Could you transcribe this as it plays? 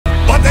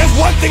But there's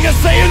one thing a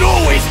Saiyan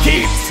always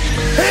keeps.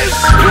 His...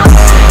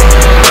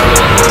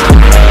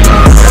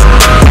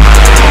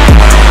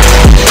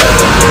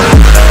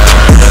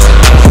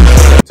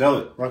 Tell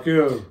it. Rock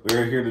you.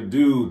 We're here to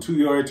do To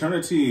Your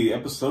Eternity,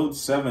 Episode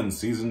 7,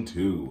 Season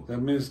 2. That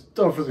means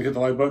don't forget to hit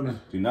the like button.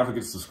 Do not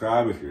forget to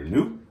subscribe if you're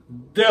new.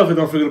 Definitely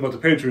don't forget about the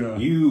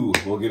Patreon. You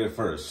will get it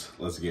first.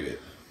 Let's get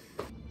it.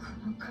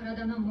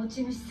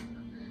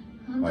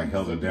 Like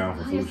held her down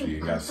for Fushi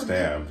and got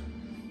stabbed.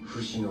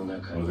 The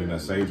only thing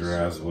that saved her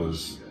ass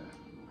was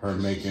her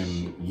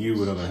making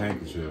you another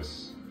handkerchief.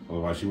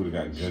 Otherwise she would have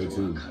gotten gutted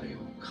too.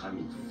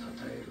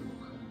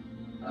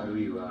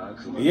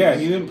 Yeah,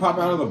 he didn't pop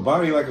out of the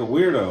body like a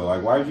weirdo.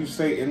 Like, why did you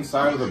stay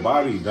inside of the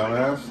body,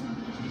 dumbass?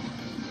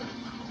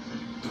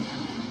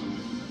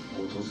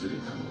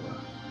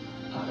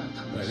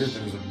 Man, this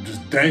thing's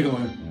just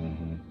dangling.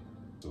 Mm-hmm.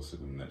 Still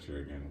sitting in that chair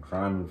again.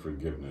 Crime and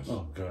forgiveness.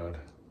 Oh, God.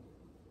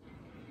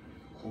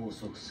 Oh,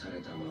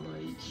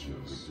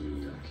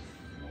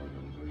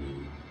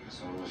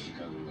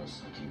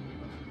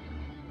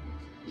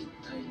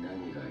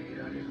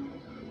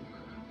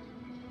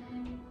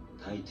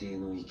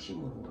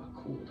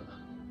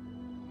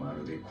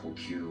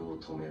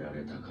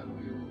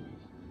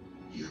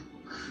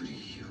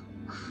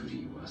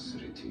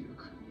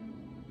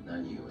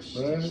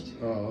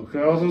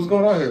 okay. What's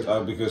going on here?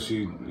 Because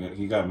he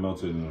got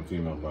melted in a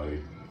female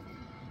body.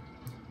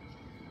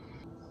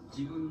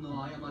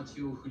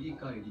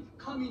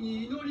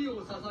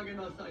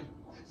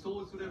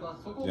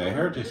 Yeah,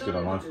 heretics get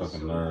on my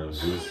fucking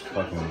nerves. These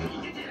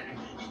fucking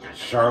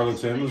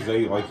charlatans,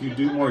 they like, you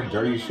do more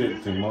dirty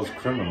shit than most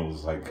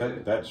criminals. Like,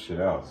 cut that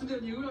shit out.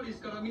 Then you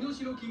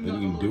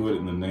can do it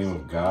in the name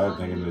of God,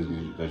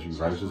 thinking that you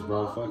righteous,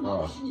 bro. Fuck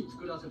off. Who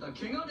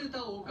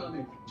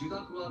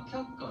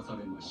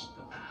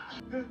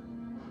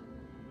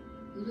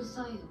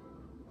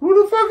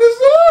the fuck is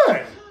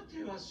that?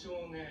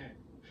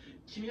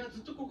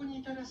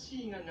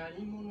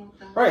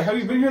 Right, have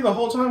you been here the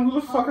whole time? Who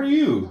the fuck are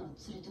you?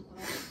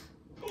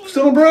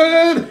 Stealing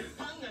bread!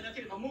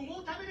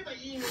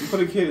 You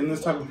put a kid in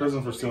this type of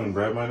prison for stealing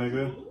bread, my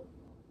nigga?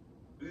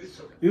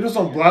 You just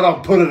don't flat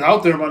out put it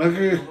out there, my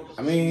nigga.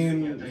 I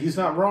mean, he's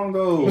not wrong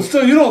though. But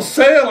still, you don't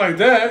say it like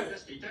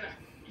that.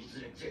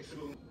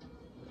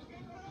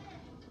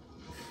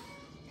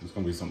 It's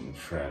gonna be something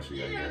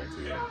trashy, I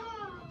guarantee it.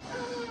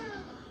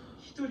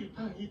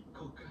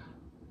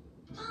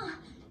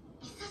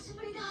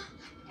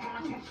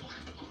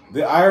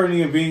 The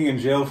irony of being in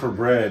jail for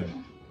bread,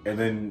 and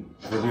then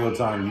for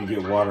mealtime you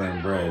get water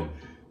and bread.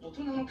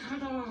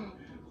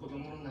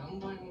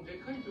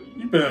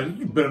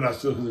 You better not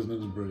steal this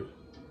nigga's bread.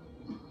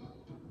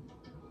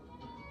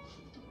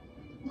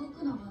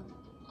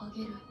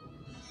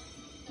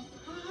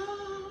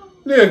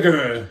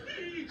 Nigga,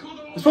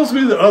 it's supposed to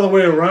be the other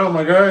way around,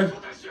 my guy.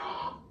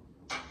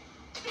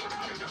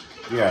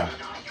 Yeah,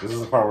 this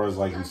is the part where it's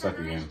like he's stuck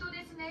again.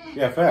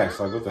 Yeah, facts.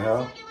 Like, what the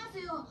hell?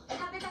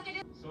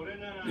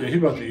 Yeah, he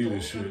about to eat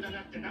this shit.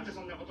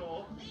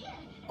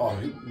 Oh,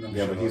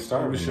 yeah, but he's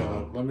starving. Let me shut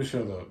up. Let me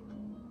shut up.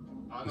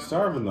 He's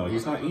starving though.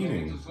 He's not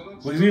eating.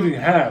 Well, he's eating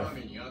half.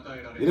 It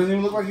doesn't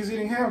even look like he's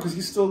eating half because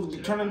he's still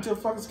turning into a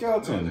fucking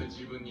skeleton.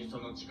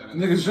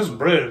 Nigga, it's just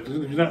bread.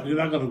 You're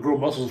not gonna grow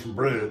muscles from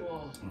bread.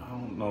 I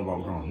don't know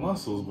about growing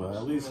muscles, but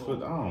at least, I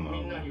don't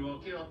know.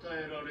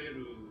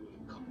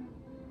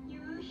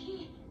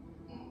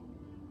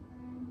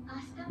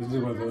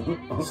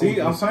 See,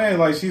 I'm saying,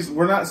 like,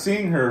 we're not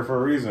seeing her for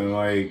a reason.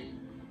 Like,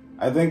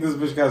 I think this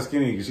bitch got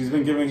skinny because she's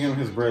been giving him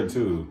his bread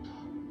too.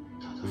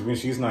 Which means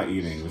she's not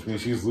eating, which means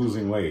she's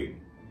losing weight.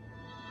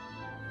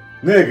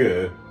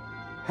 Nigga,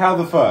 how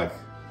the fuck?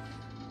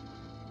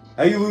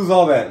 How you lose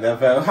all that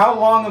fat? How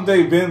long have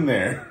they been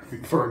there?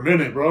 For a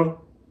minute, bro.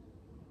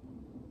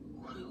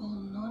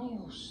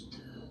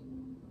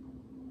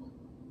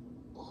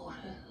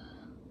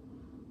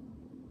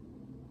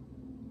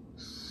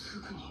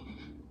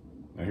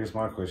 Now here's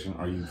my question.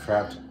 Are you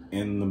trapped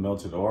in the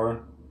melted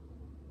ore?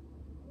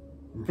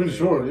 I'm pretty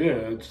sure,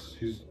 yeah.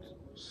 He's...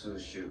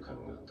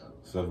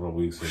 Several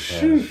weeks have passed.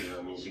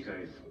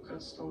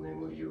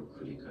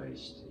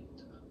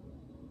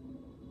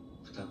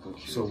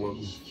 So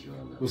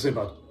we'll say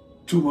about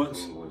 2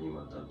 months.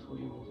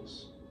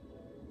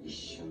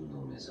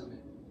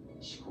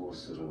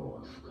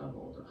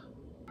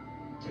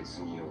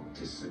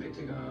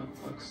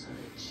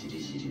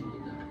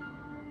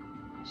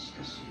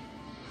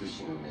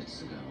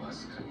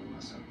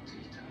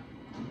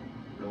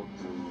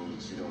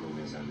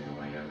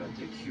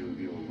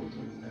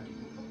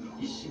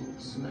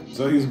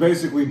 So he's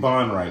basically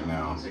Bond right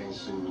now.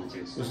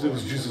 This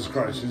nigga's Jesus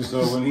Christ.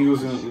 So when he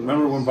was in,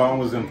 remember when Bond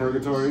was in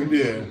purgatory?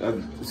 Yeah.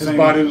 His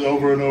body was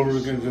over and over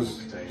again because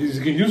he's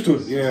getting used to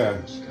it.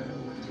 Yeah.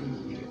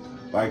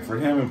 Like for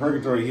him in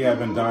purgatory, he had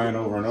been dying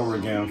over and over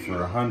again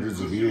for hundreds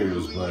of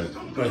years, but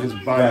his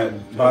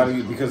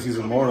body, because he's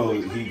immortal,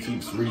 he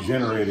keeps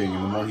regenerating,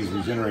 and the more he's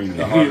regenerating,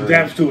 the harder he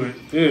adapts to it.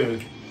 Yeah.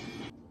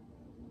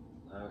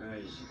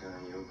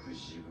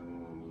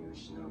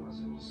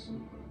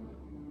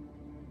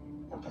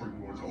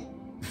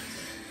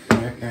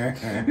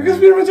 You can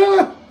speed every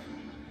time.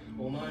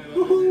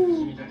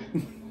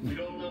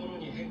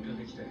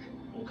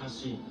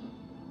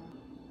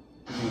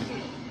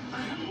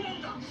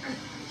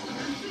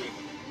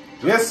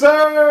 Yes,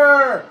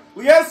 sir!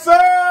 Yes,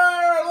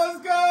 sir!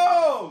 Let's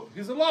go!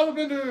 He's a lava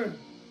bender.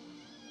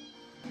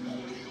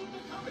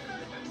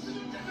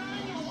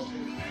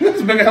 This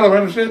is big hell of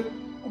random shit.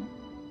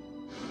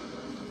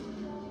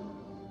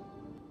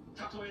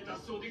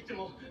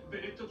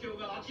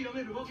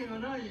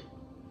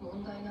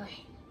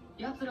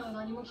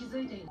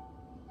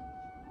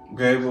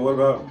 Okay, but what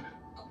about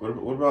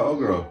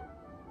Ogro?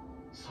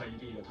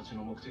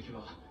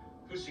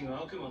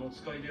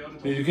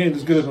 Yeah, you can't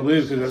just get up and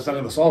leave because that's not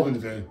going to solve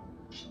anything.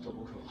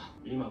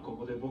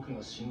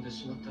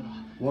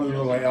 One of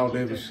them like Al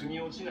Davis.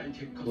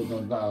 Well, no,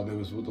 not Al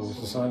Davis. What's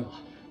the sign?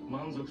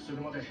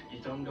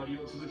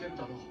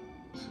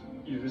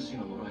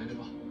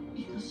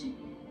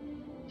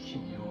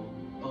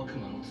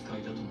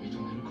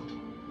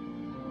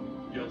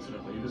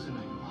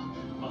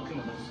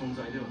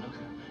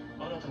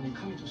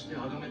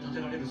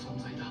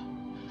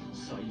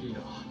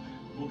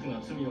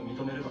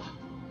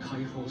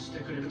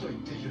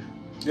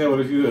 Yeah, but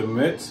if you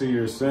admit to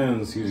your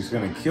sins, he's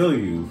gonna kill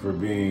you for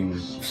being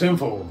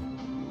sinful.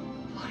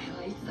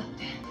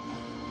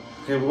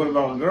 Okay, but what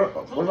about girl?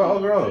 What about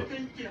old girl?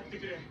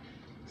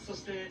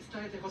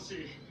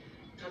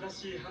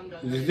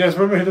 Yes,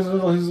 remember he doesn't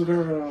know he's a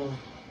girl.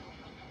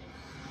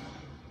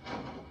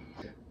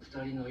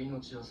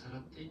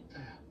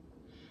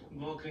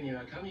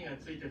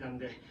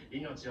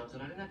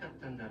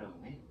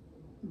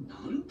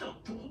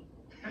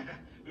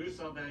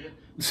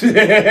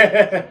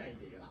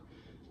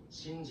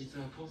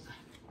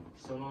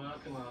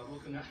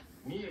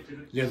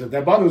 Yeah,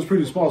 that body was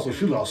pretty small, so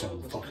she lost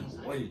some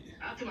fucking weight.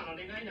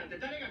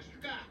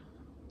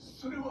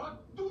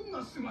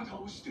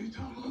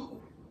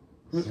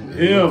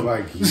 Him.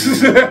 Like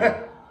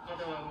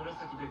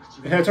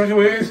He had turkey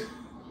wings.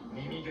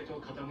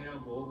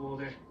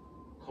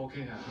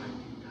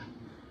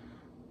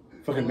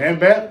 Fucking man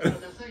bat.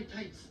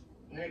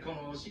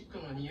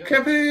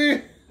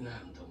 Cappy.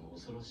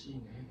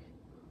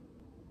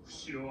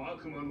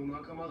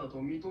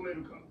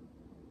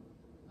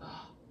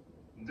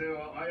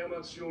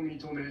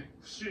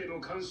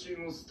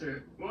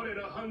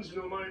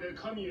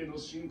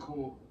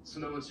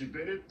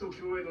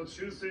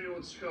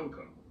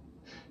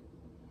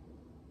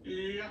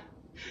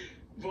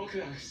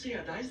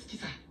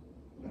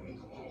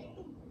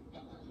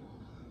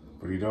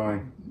 What are you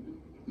doing?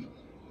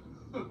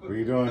 What are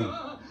you doing?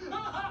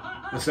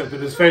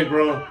 Accepting his fate,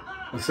 bro.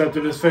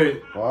 Accepting his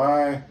fate.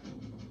 Why?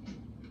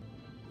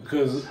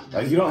 Because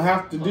you don't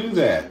have to do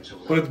that.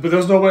 But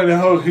there's no way in the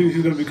hell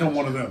he's gonna become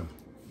one of them.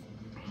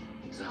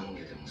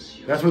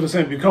 That's what they're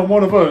saying. Become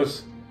one of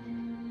us.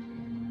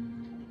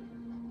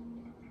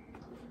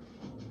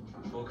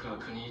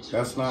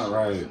 That's not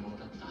right.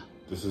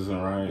 This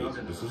isn't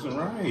right. This isn't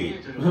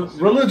right.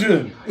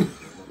 Religion.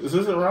 This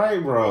isn't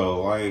right,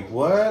 bro. Like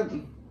what?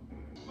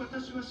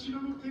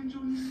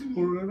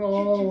 We're in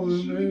all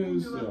in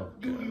this. Oh,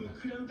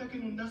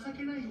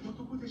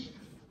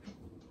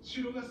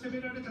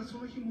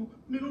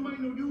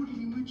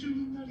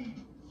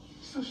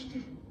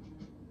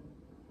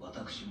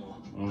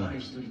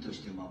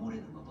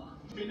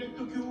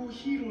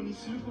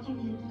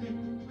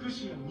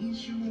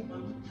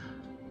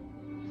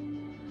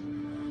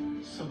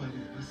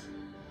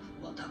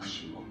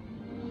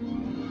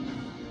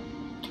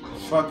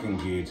 Fucking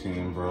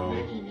guillotine, bro.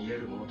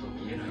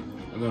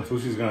 And then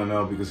Fushi's gonna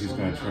know because he's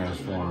gonna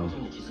transform.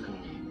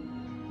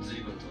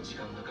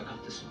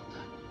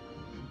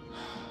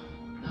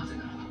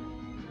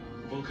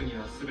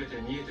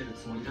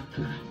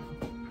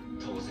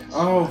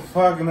 Oh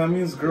fuck, and that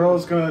means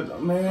girl's gonna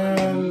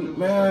man,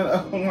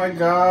 oh my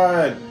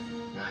god.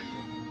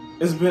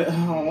 It's been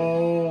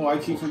I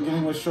keep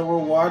forgetting what show we're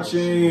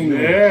watching.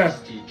 Yeah.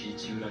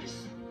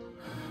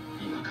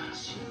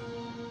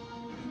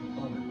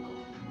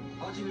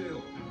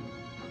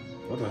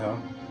 What the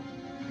hell?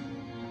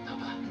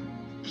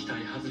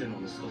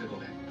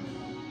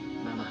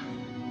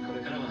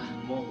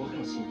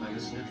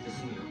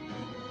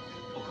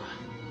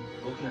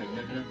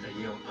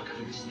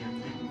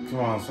 Come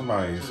on,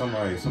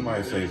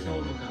 somebody save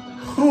him.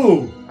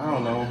 Who? I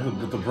don't know.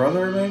 The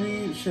brother,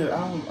 maybe? Shit,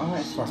 I don't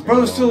fucking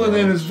brother's know, still in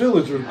bro. his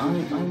village. Or I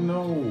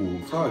know.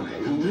 Fuck.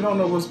 We don't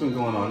know what's been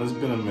going on. It's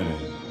been a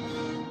minute.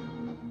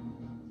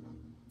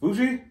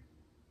 Fuji?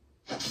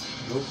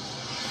 Nope.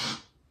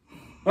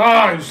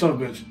 Ah, you son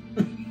of a bitch.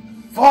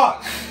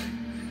 Fuck!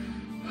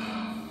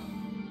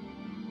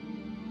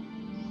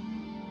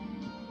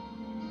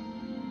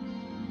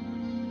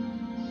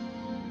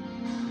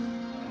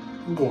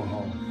 I'm going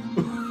home.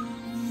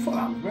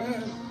 Fuck,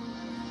 man.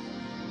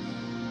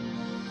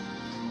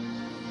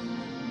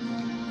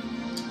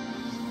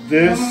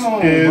 This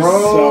is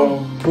bro.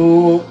 some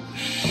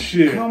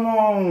bullshit. Come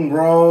on,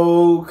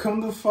 bro.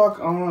 Come the fuck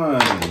on.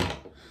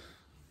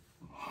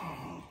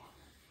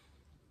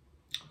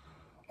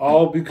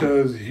 All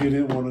because he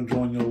didn't want to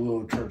join your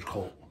little church cult.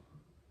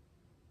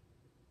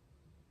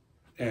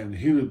 And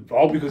he was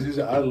all because he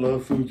said, I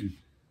love Fuji.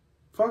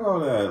 Fuck all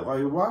that.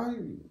 Like, why?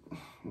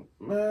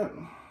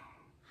 Man.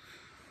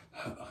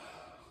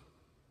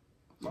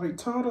 Like,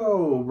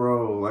 Toto,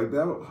 bro. Like,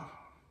 that.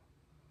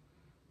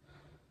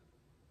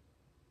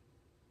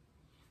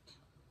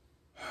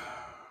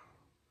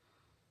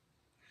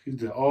 He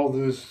did all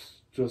this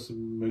just to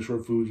make sure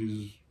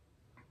Fuji's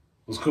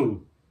was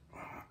cool.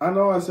 I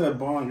know I said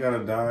Bond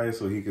gotta die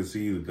so he can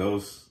see the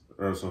ghosts,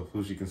 or so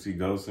Fuji can see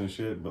ghosts and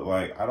shit, but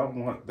like, I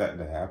don't want that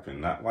to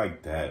happen. Not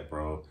like that,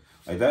 bro.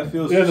 Like, that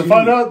feels cheap. To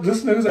find out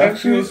this nigga's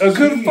actually a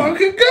good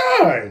fucking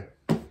guy.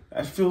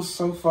 That feels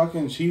so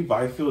fucking cheap.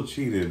 I feel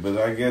cheated, but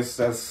I guess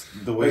that's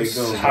the way it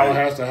goes. How it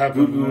has to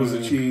happen. Gugu was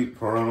a cheat.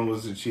 Piranha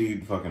was a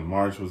cheat. Fucking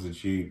March was a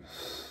cheat.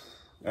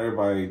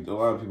 Everybody, a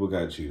lot of people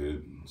got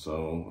cheated.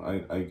 So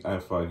I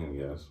fucking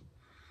guess.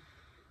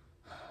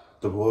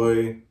 The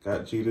boy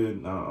got cheated.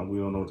 We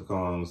don't know what to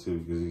call him too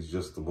because he's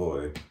just the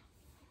boy.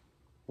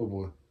 What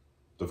boy?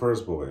 The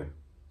first boy.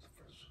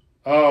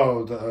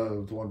 Oh,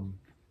 the one,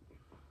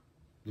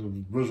 the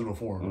original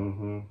form.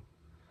 Mm-hmm.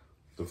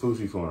 The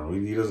Fuji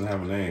form. He doesn't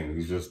have a name.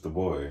 He's just the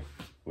boy.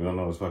 We don't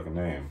know his fucking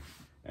name.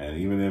 And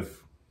even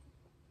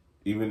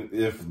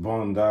if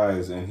Bond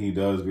dies and he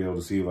does be able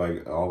to see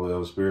like all the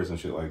other spirits and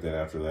shit like that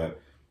after that,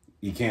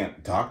 he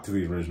can't talk to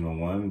the original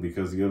one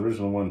because the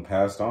original one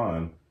passed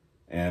on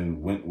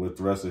and went with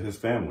the rest of his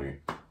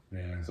family.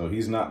 Yeah. So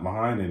he's not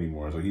behind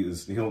anymore. So we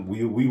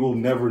will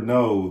never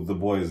know the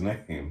boy's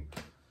name.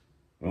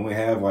 We only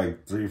have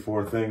like 3 or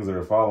 4 things that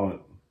are following.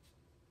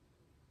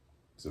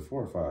 Is it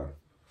 4 or 5?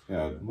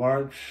 Yeah.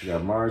 March. We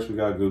got March. We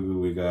got Gugu.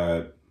 We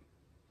got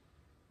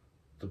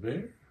the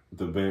bear.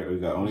 The bear. We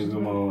got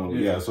Onizumo.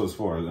 Yeah. So it's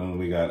 4. And then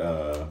we got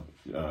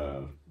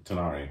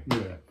Tanari.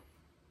 Yeah.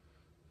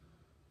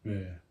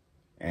 Yeah.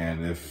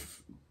 And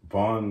if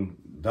Bond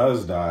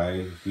does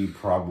die, he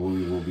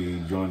probably will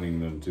be joining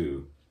them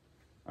too.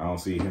 I don't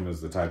see him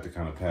as the type to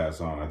kind of pass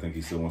on. I think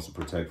he still wants to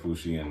protect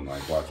Fushi and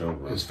like watch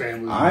over his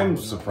family. I'm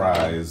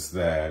surprised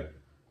that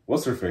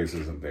What's-Her-Face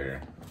isn't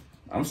there.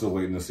 I'm still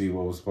waiting to see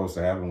what was supposed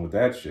to happen with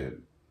that shit.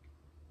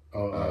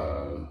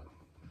 Not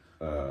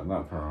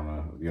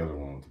Piranha, the other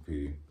one with the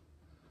P.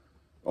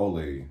 Old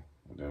lady.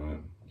 Damn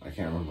it. I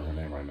can't remember her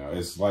name right now.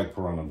 It's like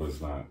Piranha, but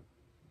it's not.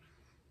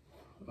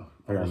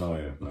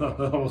 Paranoia. No.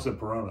 I almost said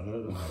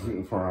Piranha.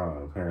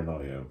 Paranoia.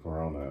 Paranga.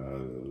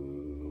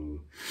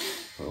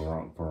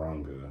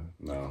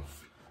 No.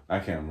 I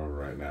can't remember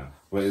right now.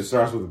 But it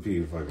starts with a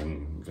P,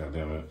 fucking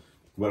goddamn it.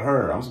 But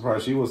her, I'm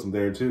surprised she wasn't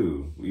there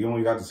too. We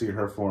only got to see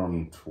her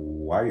form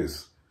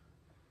twice.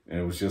 And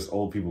it was just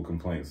old people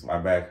complaints. My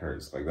back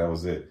hurts. Like, that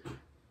was it.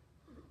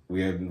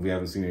 We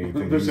haven't seen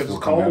anything useful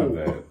come out of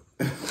that.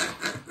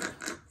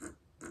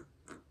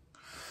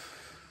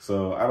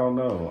 So, I don't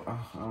know. I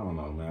don't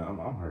know, man. I'm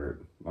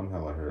hurt. I'm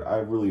hella hurt. I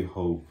really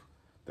hope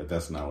that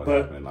that's not what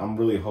happened. I'm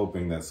really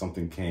hoping that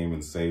something came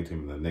and saved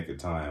him in the nick of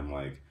time.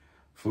 Like,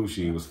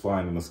 Fushi was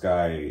flying in the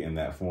sky in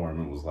that form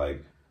and was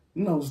like,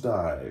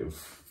 nosedive.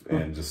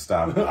 And just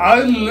stopped.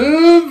 I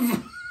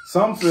live!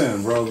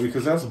 Something, bro,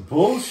 because that's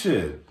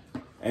bullshit.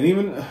 And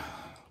even,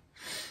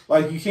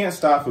 like, you can't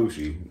stop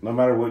Fushi. No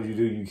matter what you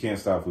do, you can't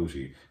stop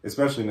Fushi.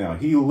 Especially now.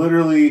 He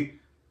literally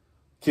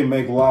can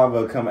make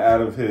lava come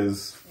out of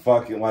his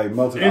fucking, like,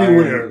 melted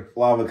iron.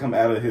 Lava come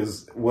out of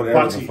his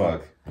whatever the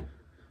fuck.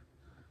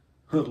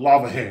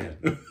 Lava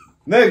hand.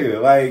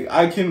 Nigga, like,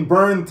 I can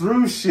burn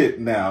through shit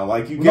now.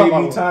 Like, you gave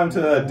me time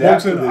to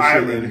adapt to this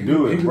shit and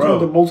do it, bro. He can do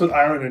the molten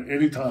iron at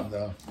any time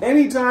now.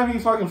 Anytime he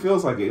fucking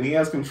feels like it, and he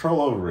has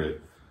control over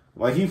it.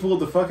 Like, he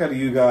fooled the fuck out of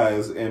you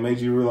guys and made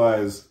you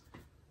realize,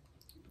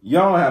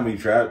 y'all don't have me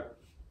trapped.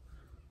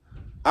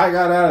 I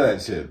got out of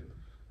that shit.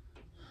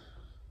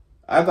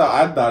 I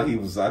thought he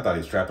was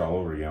trapped all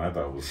over again. I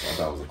thought it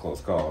was a close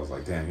call. I was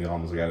like, damn, he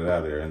almost got it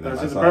out of there. And then I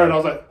saw the bird. I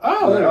was like,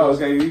 oh,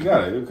 okay, you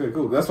got it. Okay,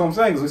 cool. That's what I'm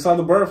saying. Because we saw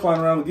the bird flying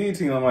around the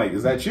guillotine. I'm like,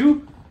 is that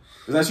you?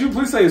 Is that you?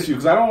 Please say it's you.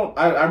 Because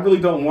I really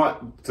don't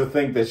want to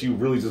think that you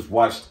really just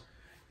watched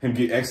him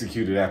get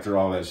executed after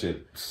all that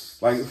shit.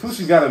 Like,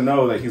 Fushi got to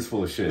know that he's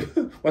full of shit.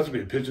 Watch it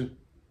be a pigeon.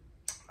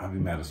 I'd be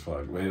mad as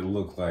fuck. But it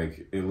looked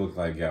like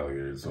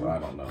Gallagher, so I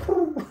don't know.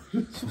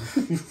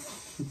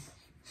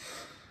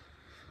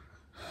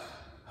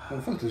 Oh,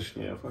 fuck this show.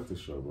 Yeah, fuck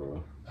this show,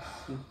 bro.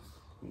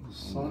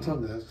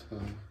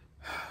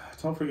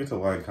 Don't forget to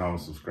like, comment,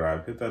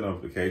 subscribe. Hit that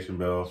notification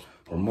bell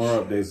for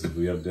more updates as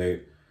we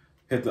update.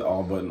 Hit the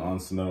all button on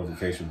the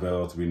notification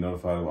bell to be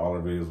notified of all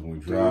our videos when we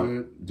drop.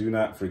 Do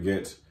not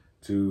forget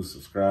to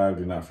subscribe.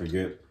 Do not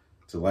forget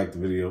to like the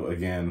video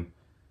again.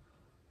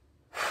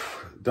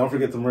 Don't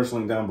forget the merch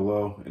link down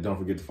below. And don't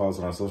forget to follow us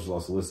on our socials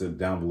also listed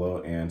down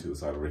below and to the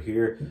side over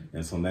here.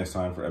 Until next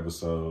time for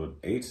episode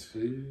 8,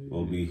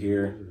 we'll be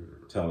here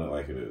telling it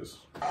like it is.